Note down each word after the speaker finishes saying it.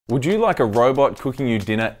Would you like a robot cooking you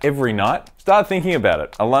dinner every night? Start thinking about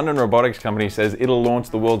it. A London robotics company says it'll launch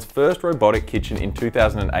the world's first robotic kitchen in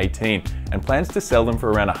 2018 and plans to sell them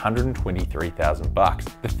for around 123,000 bucks.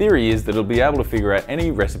 The theory is that it'll be able to figure out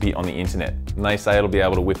any recipe on the internet. And they say it'll be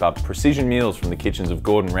able to whip up precision meals from the kitchens of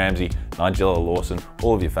Gordon Ramsay, Nigella Lawson,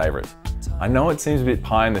 all of your favorites. I know it seems a bit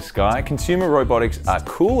pie in the sky. Consumer robotics are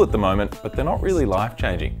cool at the moment, but they're not really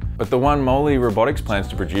life-changing. But the one Moley Robotics plans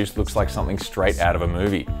to produce looks like something straight out of a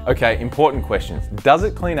movie. Okay, important questions. Does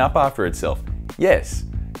it clean up after itself? Yes.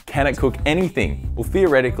 Can it cook anything? Well,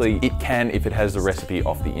 theoretically, it can if it has the recipe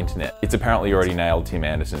off the internet. It's apparently already nailed Tim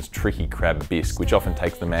Anderson's tricky crab bisque, which often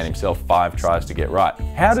takes the man himself 5 tries to get right.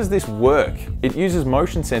 How does this work? It uses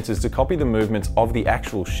motion sensors to copy the movements of the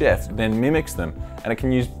actual chef, then mimics them, and it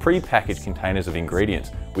can use pre-packaged containers of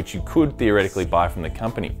ingredients, which you could theoretically buy from the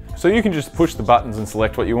company. So you can just push the buttons and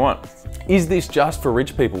select what you want. Is this just for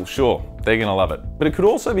rich people? Sure, they're gonna love it. But it could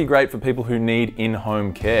also be great for people who need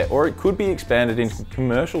in-home care, or it could be expanded into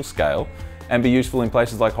commercial scale and be useful in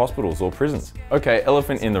places like hospitals or prisons. Okay,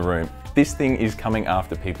 elephant in the room. This thing is coming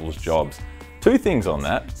after people's jobs. 2 things on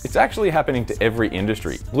that. It's actually happening to every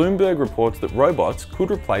industry. Bloomberg reports that robots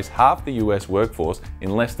could replace half the US workforce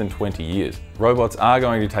in less than 20 years. Robots are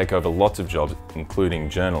going to take over lots of jobs,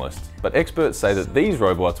 including journalists. But experts say that these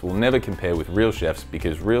robots will never compare with real chefs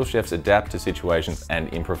because real chefs adapt to situations and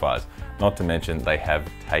improvise. Not to mention they have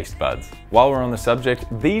taste buds. While we're on the subject,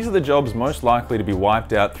 these are the jobs most likely to be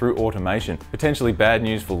wiped out through automation. Potentially bad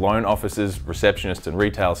news for loan officers, receptionists and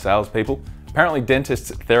retail salespeople. Apparently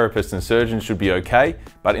dentists, therapists and surgeons should be okay,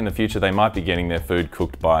 but in the future they might be getting their food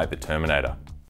cooked by the Terminator.